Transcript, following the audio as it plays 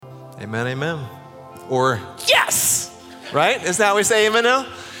Amen, amen. Or yes, right? Isn't that how we say amen now?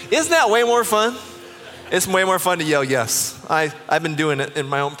 Isn't that way more fun? It's way more fun to yell yes. I've been doing it in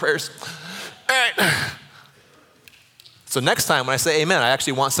my own prayers. All right. So next time when I say amen, I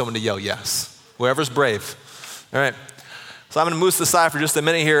actually want someone to yell yes. Whoever's brave. All right. So I'm going to move to the side for just a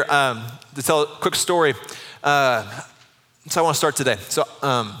minute here to tell a quick story. So I want to start today. So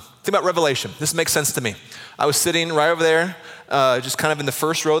think about Revelation. This makes sense to me. I was sitting right over there, just kind of in the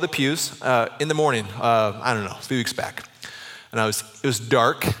first row of the pews in the morning, I don't know, a few weeks back. And it was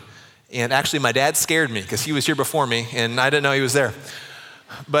dark, and actually my dad scared me because he was here before me, and I didn't know he was there.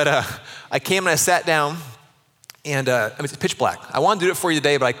 But I came and I sat down, and it's pitch black. I wanted to do it for you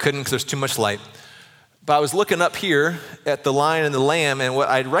today, but I couldn't because there's too much light. But I was looking up here at the lion and the lamb, and what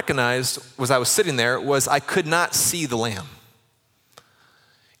I recognized was I was sitting there was I could not see the lamb.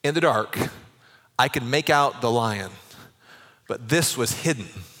 In the dark, I could make out the lion, but this was hidden.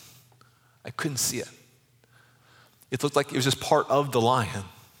 I couldn't see it. It looked like it was just part of the lion.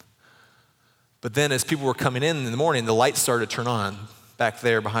 But then as people were coming in the morning, the lights started to turn on back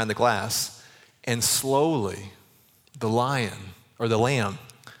there behind the glass, and slowly the lion or the lamb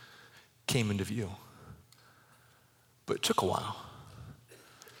came into view. But it took a while.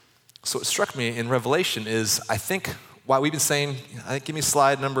 So what struck me in Revelation is, I think, why we've been saying, give me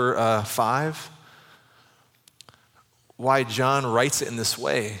slide number 5. Why John writes it in this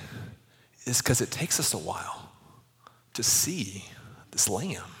way is because it takes us a while to see this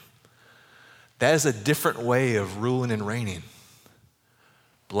lamb. That is a different way of ruling and reigning.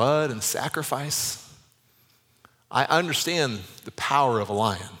 Blood and sacrifice. I understand the power of a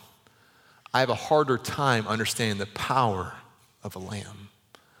lion. I have a harder time understanding the power of a lamb.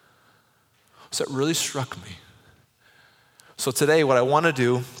 So it really struck me. So today what I want to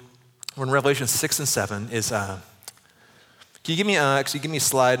do, we're in Revelation 6 and 7, is, can you give me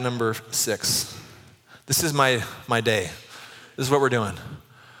slide number 6. This is my day. This is what we're doing.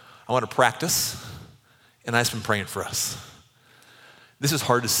 I want to practice, and I've been praying for us. This is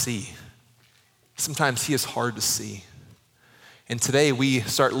hard to see. Sometimes he is hard to see. And today we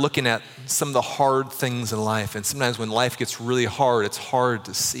start looking at some of the hard things in life. And sometimes when life gets really hard, it's hard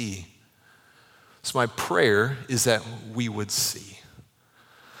to see. So my prayer is that we would see.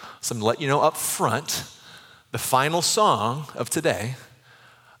 So I'm going to let you know up front, the final song of today,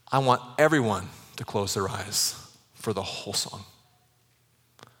 I want everyone to close their eyes for the whole song.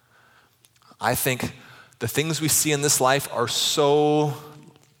 I think the things we see in this life are so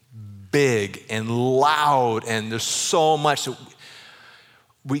big and loud, and there's so much that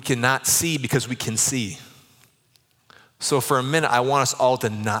we cannot see because we can see. So for a minute, I want us all to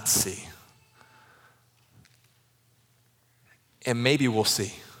not see. And maybe we'll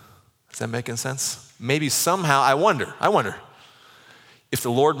see. Is that making sense? Maybe somehow, I wonder if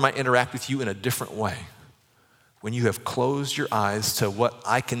the Lord might interact with you in a different way when you have closed your eyes to what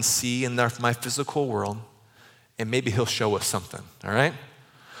I can see in my physical world, and maybe he'll show us something, all right?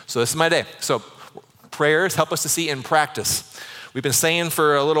 So this is my day. So prayers help us to see in practice. We've been saying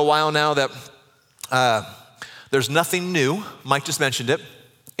for a little while now that there's nothing new, Mike just mentioned it,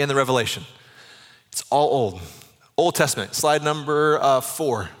 in the Revelation. It's all old. Old Testament, slide number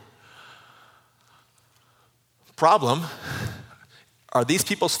 4. Problem, are these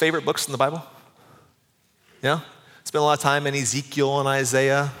people's favorite books in the Bible? Yeah? Spend a lot of time in Ezekiel and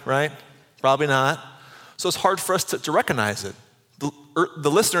Isaiah, right? Probably not. So it's hard for us to recognize it. The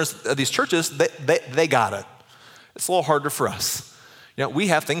listeners of these churches, they got it. It's a little harder for us. You know, we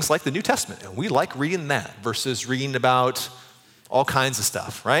have things like the New Testament, and we like reading that versus reading about all kinds of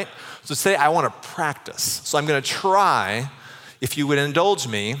stuff, right? So today I want to practice. So I'm going to try, if you would indulge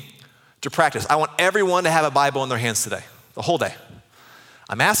me, to practice. I want everyone to have a Bible in their hands today, the whole day.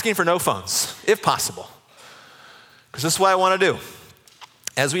 I'm asking for no phones, if possible, because this is what I want to do.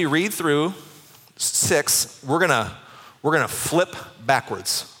 As we read through 6, we're gonna flip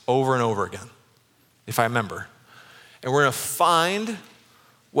backwards over and over again, if I remember. And we're gonna find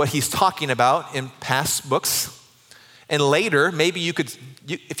what he's talking about in past books. And later, maybe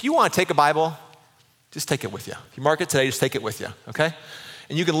if you want to take a Bible, just take it with you. If you mark it today, just take it with you, okay?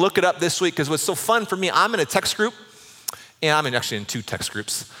 And you can look it up this week, because what's so fun for me, I'm in a text group, and I'm actually in 2 text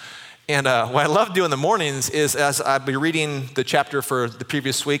groups. And what I love doing in the mornings is, as I'll be reading the chapter for the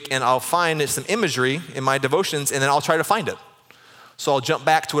previous week, and I'll find some imagery in my devotions, and then I'll try to find it. So I'll jump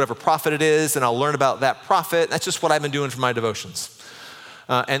back to whatever prophet it is, and I'll learn about that prophet. That's just what I've been doing for my devotions.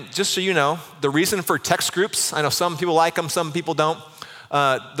 And just so you know, the reason for text groups, I know some people like them, some people don't.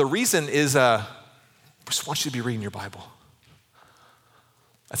 The reason is, we just want you to be reading your Bible.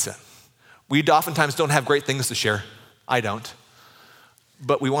 That's it. We oftentimes don't have great things to share. I don't.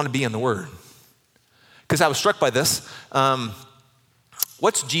 but we want to be in the Word. Because I was struck by this.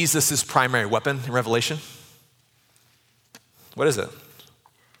 What's Jesus' primary weapon in Revelation? What is it?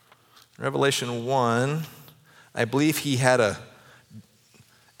 Revelation 1, I believe he had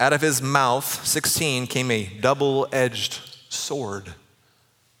out of his mouth, 16, came a double-edged sword.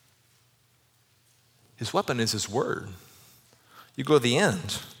 His weapon is his word. You go to the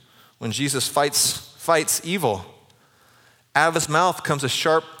end, when Jesus fights evil, out of his mouth comes a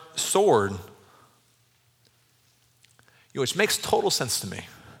sharp sword, which makes total sense to me.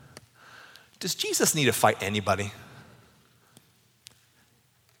 Does Jesus need to fight anybody?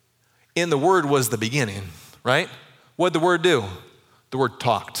 In the Word was the beginning, right? What did the Word do? The Word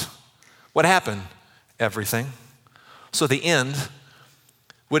talked. What happened? Everything. So the end,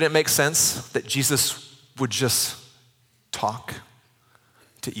 wouldn't it make sense that Jesus would just talk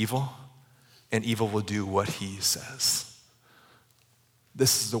to evil and evil will do what he says?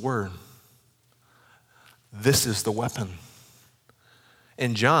 This is the Word. This is the weapon.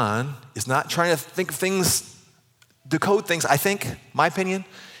 And John is not trying to think things, decode things. I think, my opinion,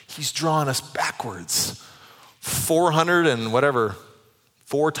 he's drawn us backwards 400 and whatever,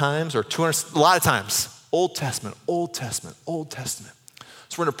 4 times or 200, a lot of times. Old Testament, Old Testament, Old Testament.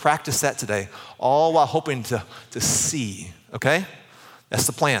 So we're going to practice that today, all while hoping to see, okay? That's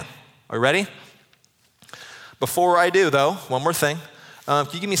the plan. Are you ready? Before I do, though, one more thing. Can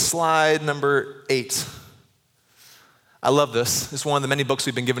you give me slide number 8? I love this. It's one of the many books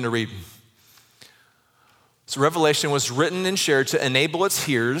we've been given to read. So Revelation was written and shared to enable its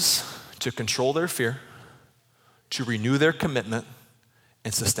hearers to control their fear, to renew their commitment,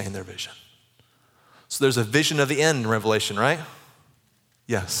 and sustain their vision. So there's a vision of the end in Revelation, right?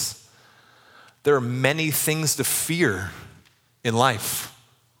 Yes. There are many things to fear in life,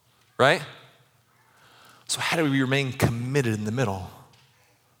 right? So how do we remain committed in the middle?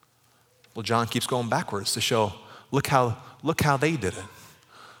 Well, John keeps going backwards to show, look how they did it.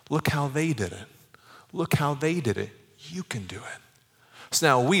 Look how they did it. Look how they did it. You can do it. So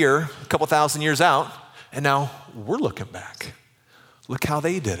now we're a couple thousand years out, and now we're looking back. Look how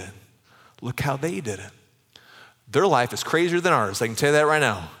they did it. Look how they did it. Their life is crazier than ours. I can tell you that right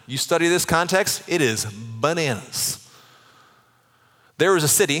now. You study this context, it is bananas. There was a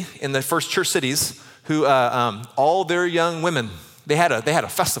city in the first church cities who all their young women, they had a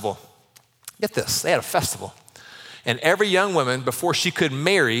festival. Get this, they had a festival. And every young woman, before she could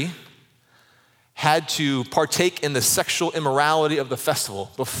marry, had to partake in the sexual immorality of the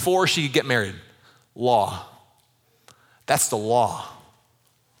festival before she could get married. Law. That's the law.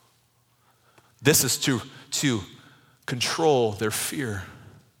 This is to control their fear,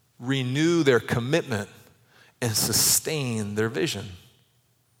 renew their commitment, and sustain their vision.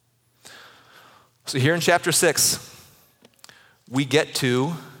 So here in chapter 6, we get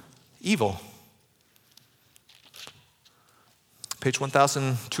to evil. Page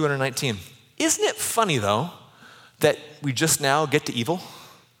 1219. Isn't it funny, though, that we just now get to evil?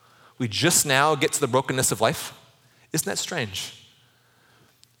 We just now get to the brokenness of life? Isn't that strange?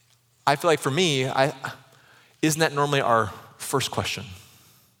 I feel like for me, isn't that normally our first question?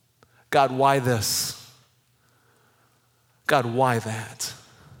 God, why this? God, why that?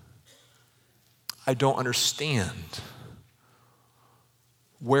 I don't understand.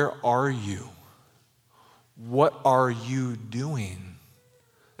 Where are you? What are you doing?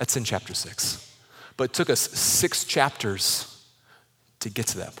 That's in chapter 6. But it took us 6 chapters to get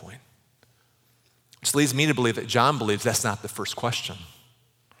to that point. Which leads me to believe that John believes that's not the first question.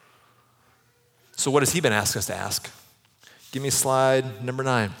 So what has he been asking us to ask? Give me slide number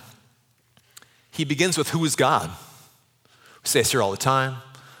 9. He begins with, who is God? We say this here all the time.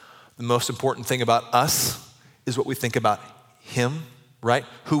 The most important thing about us is what we think about him, right?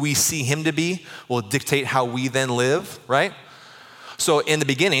 Who we see him to be will dictate how we then live, right? So in the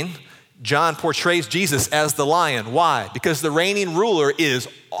beginning, John portrays Jesus as the lion. Why? Because the reigning ruler is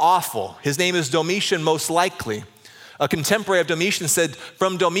awful. His name is Domitian, most likely. A contemporary of Domitian said,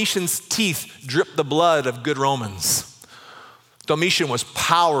 from Domitian's teeth dripped the blood of good Romans. Domitian was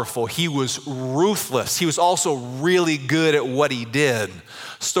powerful. He was ruthless. He was also really good at what he did.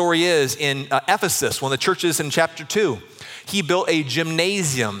 Story is, in Ephesus, one of the churches in chapter 2, he built a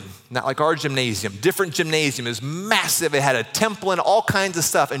gymnasium, not like our gymnasium, different gymnasium. It was massive. It had a temple and all kinds of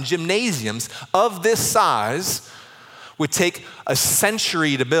stuff. And gymnasiums of this size would take a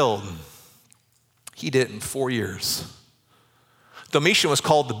century to build. He did it in 4 years. Domitian was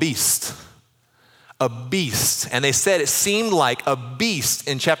called the beast. A beast. And they said it seemed like a beast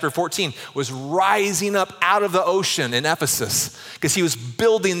in chapter 14 was rising up out of the ocean in Ephesus because he was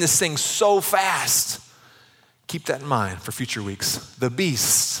building this thing so fast. Keep that in mind for future weeks. The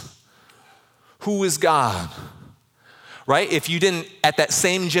beast. Who is God? Right? If you didn't, at that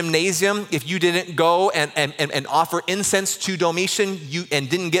same gymnasium, if you didn't go and offer incense to Domitian and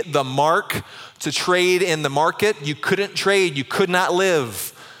didn't get the mark to trade in the market, you couldn't trade, you could not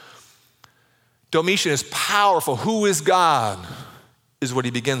live. Domitian is powerful. Who is God? Is what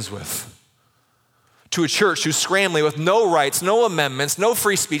he begins with. To a church who's scrambling with no rights, no amendments, no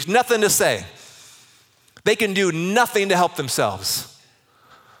free speech, nothing to say. They can do nothing to help themselves.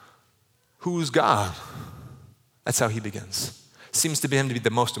 Who's God? That's how he begins. Seems to him to be the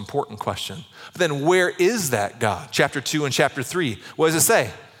most important question. But then where is that God? Chapter 2 and chapter 3. What does it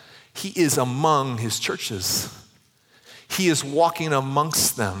say? He is among his churches. He is walking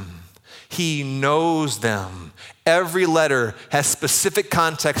amongst them. He knows them. Every letter has specific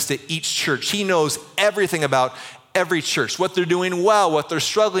context to each church. He knows everything about every church, what they're doing well, what they're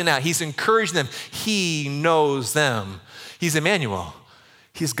struggling at. He's encouraging them. He knows them. He's Emmanuel.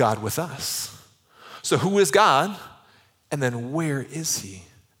 He's God with us. So who is God? And then where is he?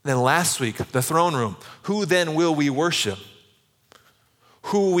 And then last week, the throne room. Who then will we worship?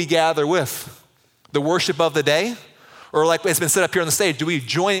 Who will we gather with? The worship of the day? Or like it's been set up here on the stage, do we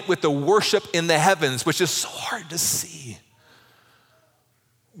join with the worship in the heavens, which is so hard to see?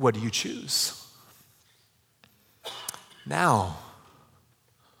 What do you choose? Now,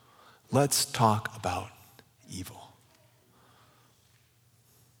 let's talk about evil.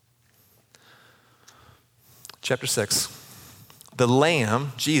 Chapter 6. The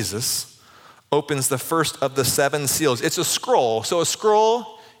Lamb, Jesus, opens the first of the 7 seals. It's a scroll. So a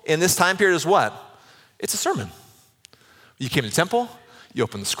scroll in this time period is what? It's a sermon. You came to the temple, you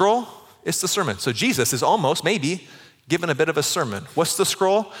open the scroll, it's the sermon. So Jesus is almost, maybe, given a bit of a sermon. What's the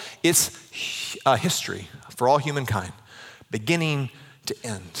scroll? It's a history for all humankind, beginning to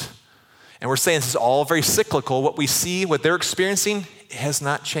end. And we're saying this is all very cyclical. What we see, what they're experiencing, has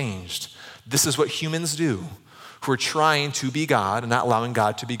not changed. This is what humans do, who are trying to be God and not allowing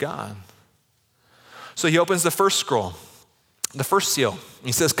God to be God. So he opens the first scroll, the first seal.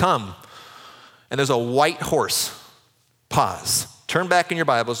 He says, come. And there's a white horse. Pause. Turn back in your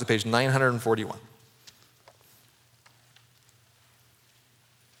Bibles to page 941.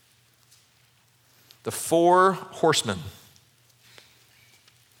 The 4 horsemen.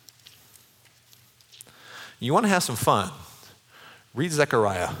 You want to have some fun? Read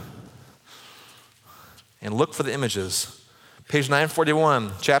Zechariah and look for the images. Page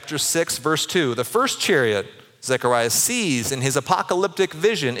 941, chapter 6, verse 2. The first chariot Zechariah sees in his apocalyptic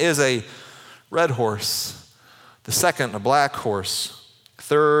vision is a red horse. The second, a black horse.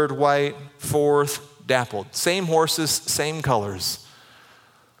 Third, white. Fourth, dappled. Same horses, same colors.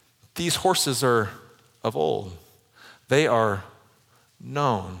 These horses are of old. They are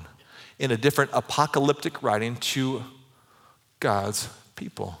known in a different apocalyptic writing to God's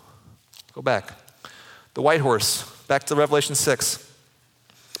people. Go back. The white horse, back to Revelation 6.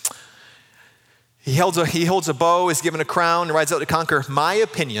 He holds a bow, is given a crown, and rides out to conquer. My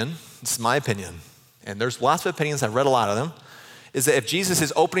opinion, this is my opinion, and there's lots of opinions, I've read a lot of them, is that if Jesus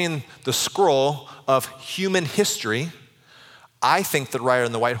is opening the scroll of human history, I think the rider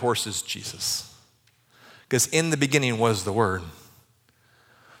on the white horse is Jesus. Because in the beginning was the Word.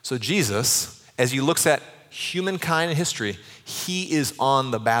 So Jesus, as he looks at humankind and history, he is on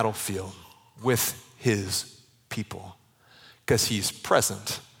the battlefield with his people. Because he's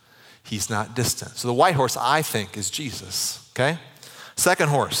present. He's not distant. So the white horse, I think, is Jesus. Okay? Second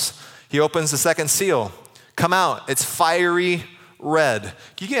horse. He opens the second seal. Come out. It's fiery red.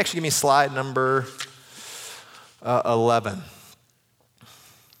 You can actually give me slide number 11.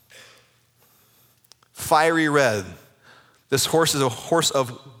 Fiery red. This horse is a horse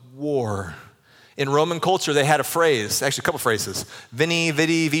of war. In Roman culture, they had a phrase, actually a couple phrases. Vini,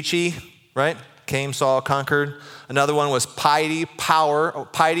 vidi, vici, right? Came, saw, conquered. Another one was piety, power,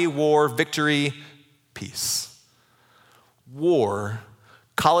 piety, war, victory, peace. War,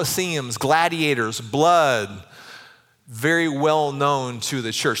 Colosseums, gladiators, blood, very well known to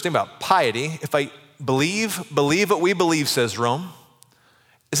the church. Think about piety. If I believe what we believe, says Rome.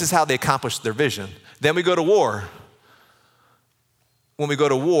 This is how they accomplished their vision. Then we go to war. When we go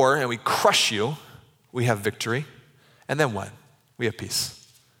to war and we crush you, we have victory. And then what? We have peace.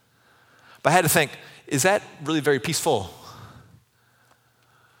 But I had to think, is that really very peaceful?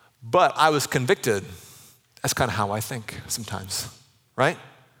 But I was convicted. That's kind of how I think sometimes, right?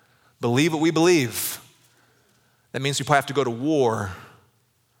 Believe what we believe. That means we probably have to go to war.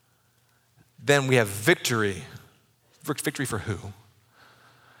 Then we have victory. Victory for who?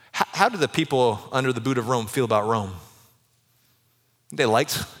 How did the people under the boot of Rome feel about Rome? They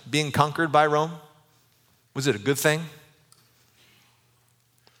liked being conquered by Rome. Was it a good thing?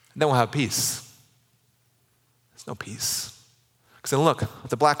 And then we'll have peace. There's no peace. Because then look at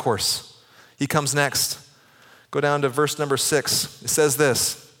the black horse. He comes next. Go down to verse number 6. It says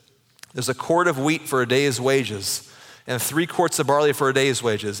this: there's a quart of wheat for a day's wages, and 3 quarts of barley for a day's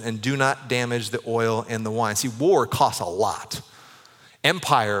wages, and do not damage the oil and the wine. See, war costs a lot.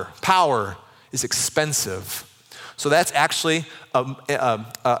 Empire, power is expensive. So that's actually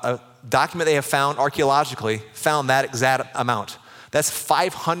a document they have found archaeologically, found that exact amount. That's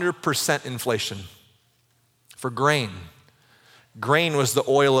 500% inflation for grain. Grain was the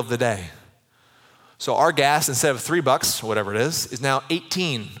oil of the day. So our gas, instead of $3 or whatever it is now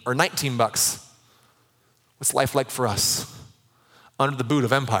 18 or 19 bucks. What's life like for us? Under the boot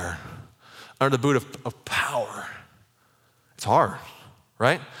of empire, under the boot of power. It's hard,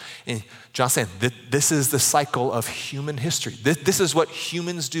 right? And John's saying this is the cycle of human history. This is what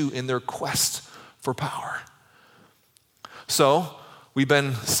humans do in their quest for power. So we've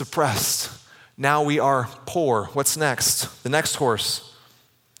been suppressed. Now we are poor. What's next? The next horse,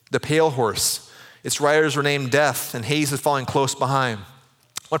 the pale horse. Its riders were named Death, and Hades is following close behind.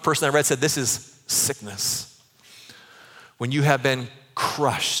 One person I read said this is sickness. When you have been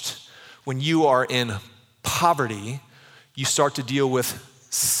crushed, when you are in poverty, you start to deal with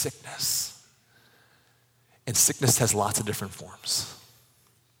sickness. And sickness has lots of different forms.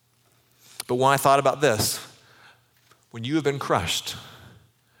 But when I thought about this, when you have been crushed,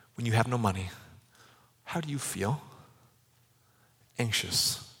 when you have no money, how do you feel?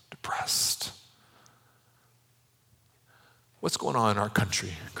 Anxious, depressed. What's going on in our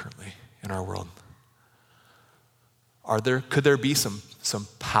country currently, in our world? Could there be some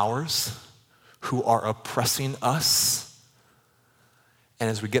powers who are oppressing us? And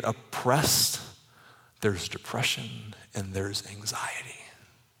as we get oppressed, there's depression and there's anxiety.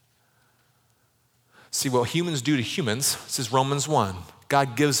 See, what humans do to humans, this is Romans 1.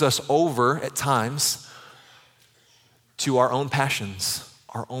 God gives us over at times to our own passions,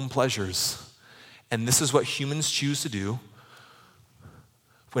 our own pleasures. And this is what humans choose to do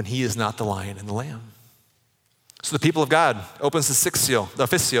when he is not the lion and the lamb. So the people of God opens the 6th seal, the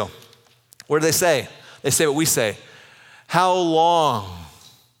 5th seal. What do they say? They say what we say. How long?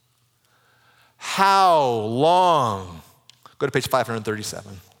 How long? Go to page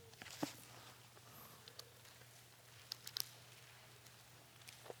 537.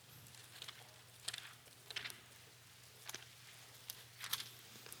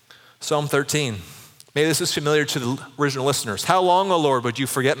 Psalm 13. Maybe this is familiar to the original listeners. How long, O Lord, would you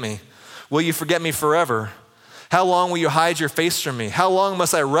forget me? Will you forget me forever? How long will you hide your face from me? How long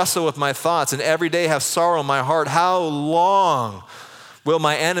must I wrestle with my thoughts and every day have sorrow in my heart? How long will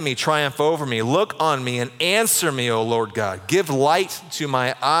my enemy triumph over me? Look on me and answer me, O Lord God. Give light to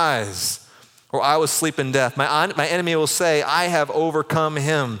my eyes, or I will sleep in death. My enemy will say, I have overcome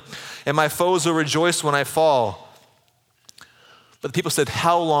him, and my foes will rejoice when I fall. But the people said,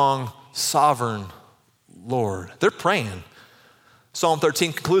 how long, sovereign Lord? They're praying. Psalm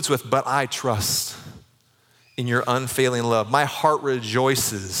 13 concludes with, but I trust in your unfailing love. My heart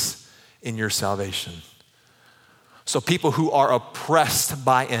rejoices in your salvation. So people who are oppressed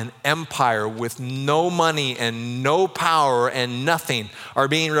by an empire with no money and no power and nothing are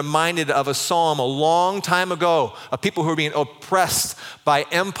being reminded of a psalm a long time ago of people who are being oppressed by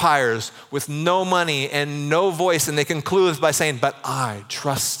empires with no money and no voice. And they conclude by saying, but I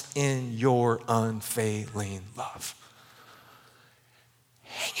trust in your unfailing love.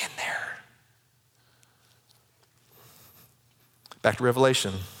 Hang in there. Back to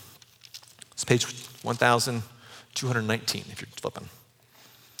Revelation. It's page 1219, if you're flipping.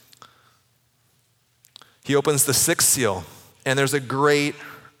 He opens the 6th seal, and there's a great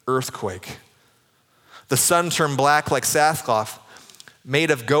earthquake. The sun turned black like sackcloth, made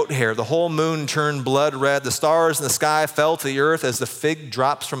of goat hair. The whole moon turned blood red. The stars in the sky fell to the earth as the fig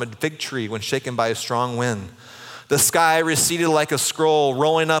drops from a fig tree when shaken by a strong wind. The sky receded like a scroll,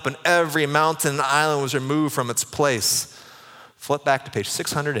 rolling up, and every mountain and island was removed from its place. Flip back to page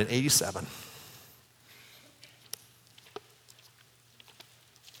 687.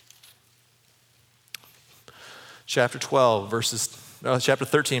 Chapter 13,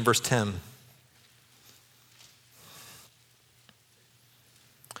 verse 10.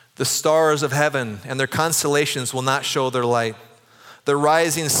 The stars of heaven and their constellations will not show their light. The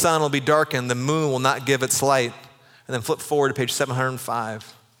rising sun will be darkened, the moon will not give its light. And then flip forward to page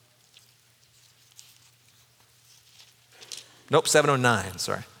 705. Nope, 709,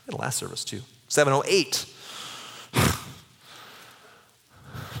 sorry. The last service too. 708.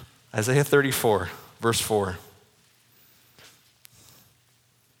 Isaiah 34, verse 4.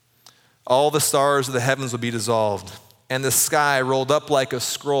 All the stars of the heavens will be dissolved, and the sky rolled up like a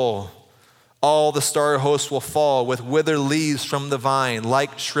scroll. All the star hosts will fall with withered leaves from the vine,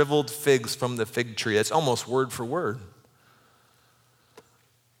 like shriveled figs from the fig tree. It's almost word for word.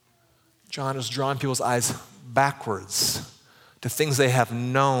 John is drawing people's eyes backwards to things they have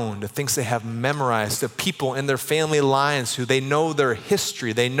known, to things they have memorized, to people in their family lines who they know their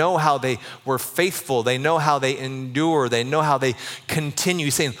history. They know how they were faithful. They know how they endure. They know how they continue.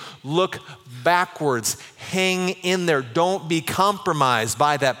 He's saying, look backwards. Hang in there. Don't be compromised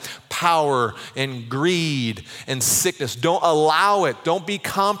by that power and greed and sickness. Don't allow it. Don't be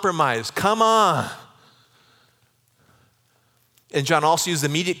compromised. Come on. And John also used the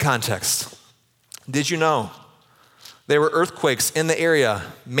immediate context. Did you know there were earthquakes in the area,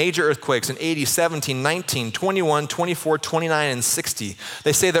 major earthquakes in AD 17, 19, 21, 24, 29, and 60.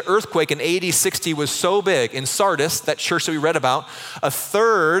 They say the earthquake in AD 60 was so big in Sardis, that church that we read about, a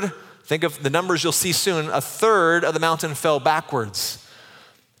third, think of the numbers you'll see soon, a third of the mountain fell backwards.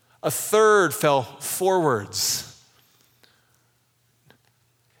 A third fell forwards.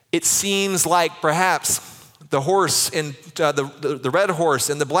 It seems like perhaps the horse and the red horse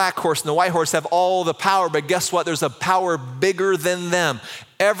and the black horse and the white horse have all the power, but guess what? There's a power bigger than them.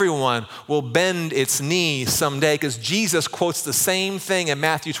 Everyone will bend its knee someday, because Jesus quotes the same thing in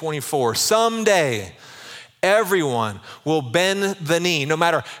Matthew 24. Someday, everyone will bend the knee, no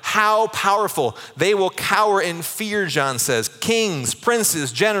matter how powerful. They will cower in fear, John says. Kings,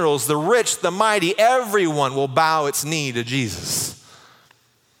 princes, generals, the rich, the mighty, everyone will bow its knee to Jesus.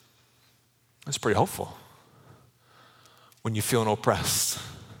 That's pretty hopeful. When you're feeling oppressed,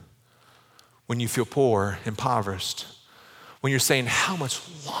 when you feel poor, impoverished, when you're saying, how much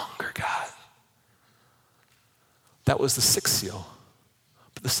longer, God? That was the sixth seal.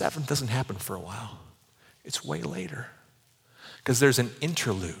 But the seventh doesn't happen for a while. It's way later. Because there's an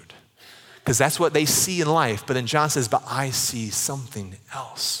interlude. Because that's what they see in life. But then John says, but I see something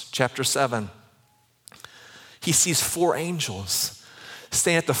else. Chapter 7. He sees 4 angels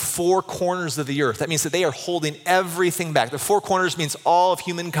staying at the 4 corners of the earth. That means that they are holding everything back. The 4 corners means all of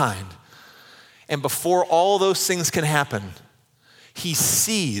humankind. And before all those things can happen, he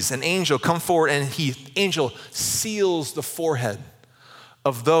sees an angel come forward, and angel seals the forehead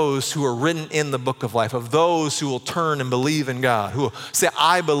of those who are written in the book of life, of those who will turn and believe in God, who will say,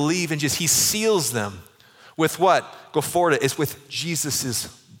 I believe in Jesus. He seals them with what? Go forward. It's with Jesus'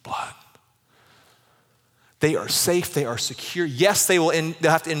 blood. They are safe, they are secure. Yes, they'll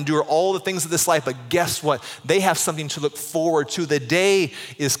have to endure all the things of this life, but guess what? They have something to look forward to. The day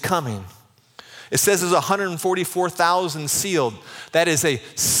is coming. It says there's 144,000 sealed. That is a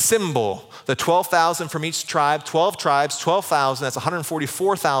symbol. The 12,000 from each tribe, 12 tribes, 12,000, that's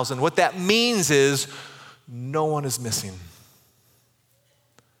 144,000. What that means is no one is missing.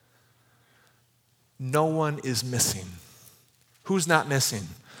 No one is missing. Who's not missing?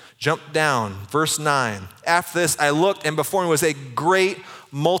 Jump down, verse 9. After this, I looked, and before me was a great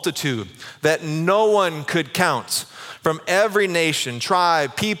multitude that no one could count, from every nation,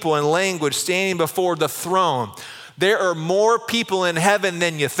 tribe, people, and language, standing before the throne. There are more people in heaven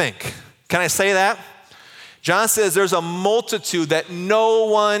than you think. Can I say that? John says there's a multitude that no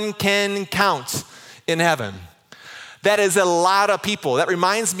one can count in heaven. That is a lot of people. That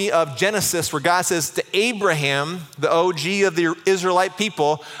reminds me of Genesis, where God says to Abraham, the OG of the Israelite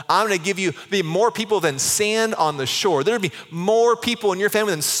people, I'm going to give you more people than sand on the shore. There will be more people in your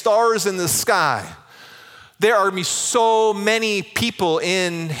family than stars in the sky. There are going to be so many people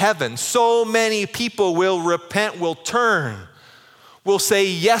in heaven. So many people will repent, will turn, will say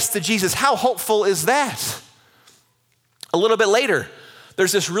yes to Jesus. How hopeful is that? A little bit later,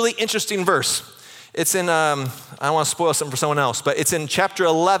 there's this really interesting verse. It's in, I don't want to spoil something for someone else, but it's in chapter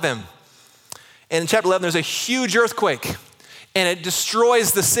 11. And in chapter 11, there's a huge earthquake, and it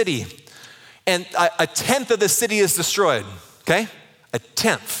destroys the city. And a tenth of the city is destroyed, okay? A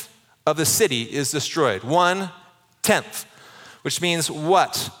tenth of the city is destroyed. 1/10, which means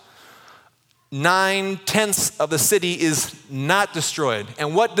what? 9/10 of the city is not destroyed.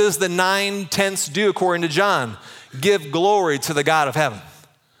 And what does the 9/10 do according to John? Give glory to the God of heaven.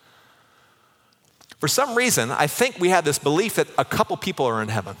 For some reason, I think we have this belief that a couple people are in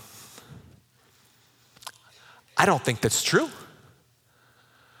heaven. I don't think that's true.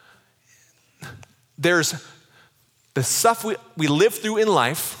 There's the stuff we live through in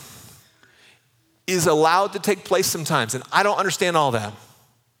life is allowed to take place sometimes, and I don't understand all that.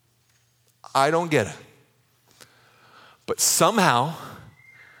 I don't get it. But somehow,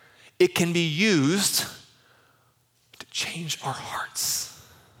 it can be used to change our hearts.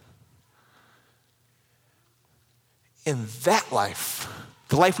 In that life,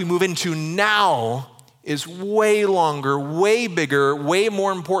 The life we move into now is way longer, way bigger, way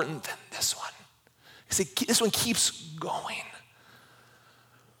more important than this one. See, this one keeps going.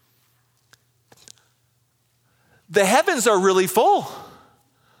 The heavens are really full.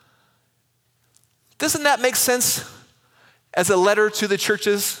 Doesn't that make sense as a letter to the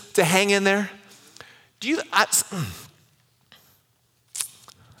churches to hang in there? I'm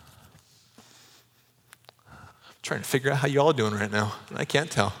trying to figure out how you all doing right now. I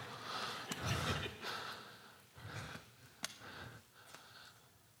can't tell.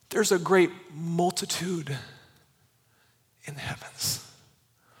 There's a great multitude in the heavens.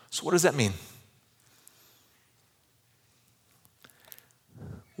 So what does that mean?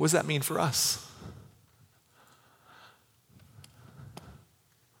 What does that mean for us?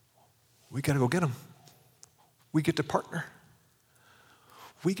 We got to go get them. We get to partner.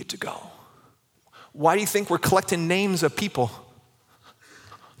 We get to go. Why do you think we're collecting names of people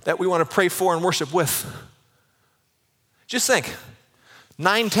that we want to pray for and worship with? Just think,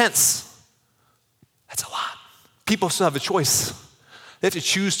 9/10. That's a lot. People still have a choice. They have to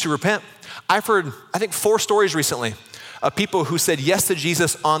choose to repent. I've heard, I think, 4 stories recently of people who said yes to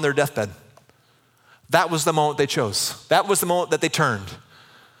Jesus on their deathbed. That was the moment they chose. That was the moment that they turned.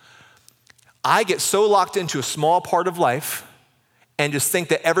 I get so locked into a small part of life and just think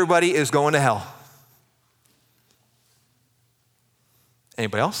that everybody is going to hell.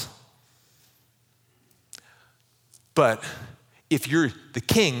 Anybody else? But if you're the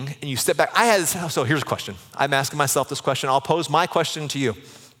king and you step back, so here's a question. I'm asking myself this question. I'll pose my question to you.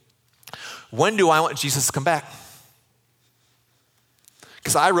 When do I want Jesus to come back?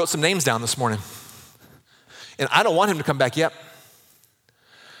 Because I wrote some names down this morning. And I don't want him to come back yet.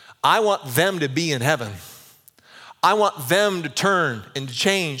 I want them to be in heaven. I want them to turn and to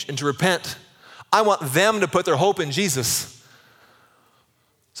change and to repent. I want them to put their hope in Jesus.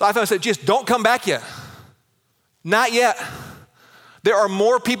 So I said, Jesus, don't come back yet. Not yet. There are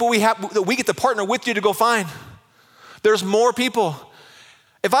more people that we get to partner with you to go find. There's more people.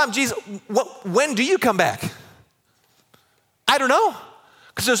 If I'm Jesus, when do you come back? I don't know,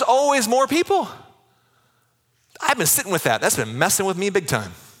 because there's always more people. I've been sitting with that. That's been messing with me big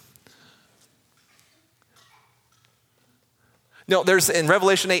time. No, there's in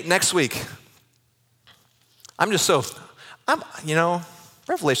Revelation 8 next week.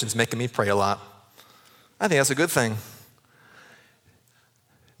 Revelation's making me pray a lot. I think that's a good thing.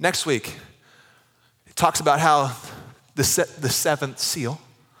 Next week, it talks about how the 7th seal,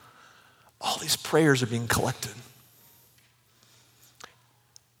 all these prayers are being collected.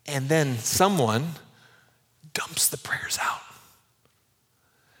 And then someone dumps the prayers out.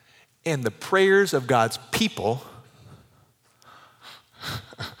 And the prayers of God's people,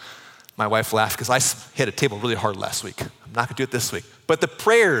 my wife laughed because I hit a table really hard last week. I'm not going to do it this week. But the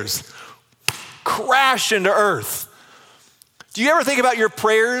prayers crash into earth. Do you ever think about your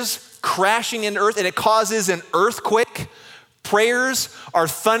prayers crashing into earth and it causes an earthquake? Prayers are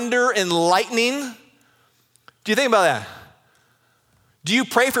thunder and lightning. Do you think about that? Do you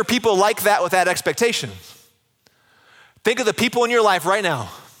pray for people like that with that expectation? Think of the people in your life right now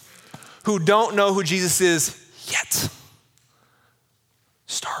who don't know who Jesus is yet.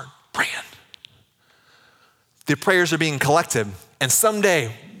 Start praying. The prayers are being collected, and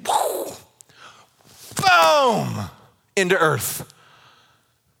someday, whoo, boom, into earth.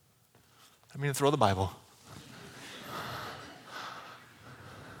 I mean to throw the Bible.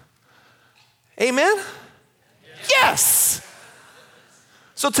 Amen? Yes.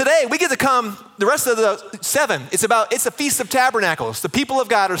 So today we get to come, the rest of the 7, it's a Feast of Tabernacles. The people of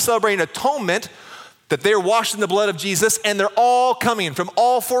God are celebrating atonement, that they're washed in the blood of Jesus, and they're all coming from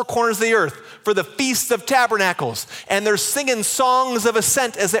all 4 corners of the earth for the Feast of Tabernacles. And they're singing songs of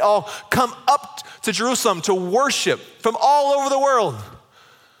ascent as they all come up to Jerusalem to worship from all over the world.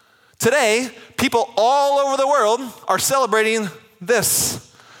 Today, people all over the world are celebrating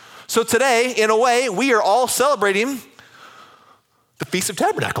this. So today, in a way, we are all celebrating the Feast of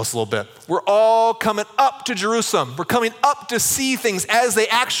Tabernacles a little bit. We're all coming up to Jerusalem. We're coming up to see things as they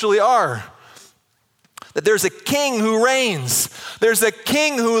actually are. That there's a king who reigns. There's a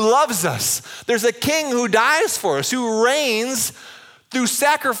king who loves us. There's a king who dies for us, who reigns through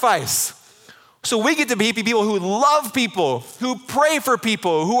sacrifice. So we get to be people who love people, who pray for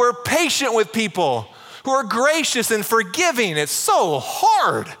people, who are patient with people, who are gracious and forgiving. It's so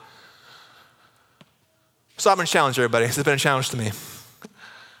hard. So I'm going to challenge everybody. It's been a challenge to me.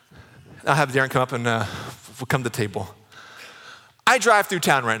 I'll have Darren come up and we'll come to the table. I drive through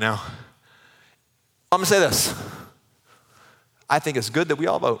town right now. I'm going to say this. I think it's good that we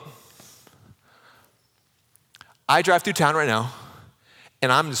all vote. I drive through town right now,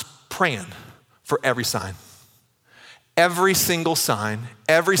 And I'm just praying for every sign. Every single sign,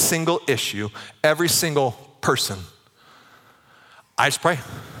 every single issue, every single person. I just pray.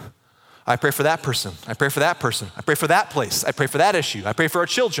 I pray for that person. I pray for that person. I pray for that place. I pray for that issue. I pray for our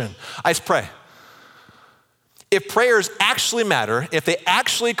children. I just pray. If prayers actually matter, if they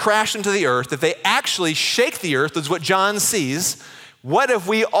actually crash into the earth, if they actually shake the earth, is what John sees, what if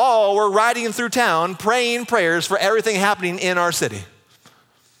we all were riding through town praying prayers for everything happening in our city?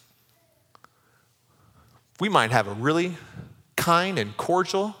 We might have a really kind and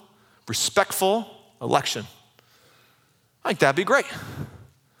cordial, respectful election. I think that'd be great.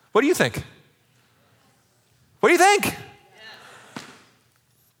 What do you think? What do you think?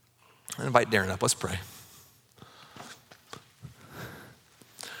 I invite Darren up. Let's pray.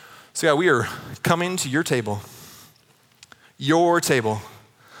 So God, we are coming to your table. Your table.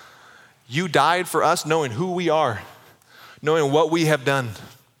 You died for us knowing who we are, knowing what we have done.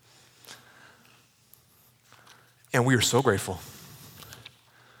 And we are so grateful.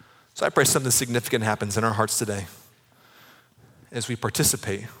 So I pray something significant happens in our hearts today as we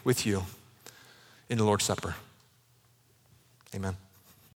participate with you in the Lord's Supper. Amen.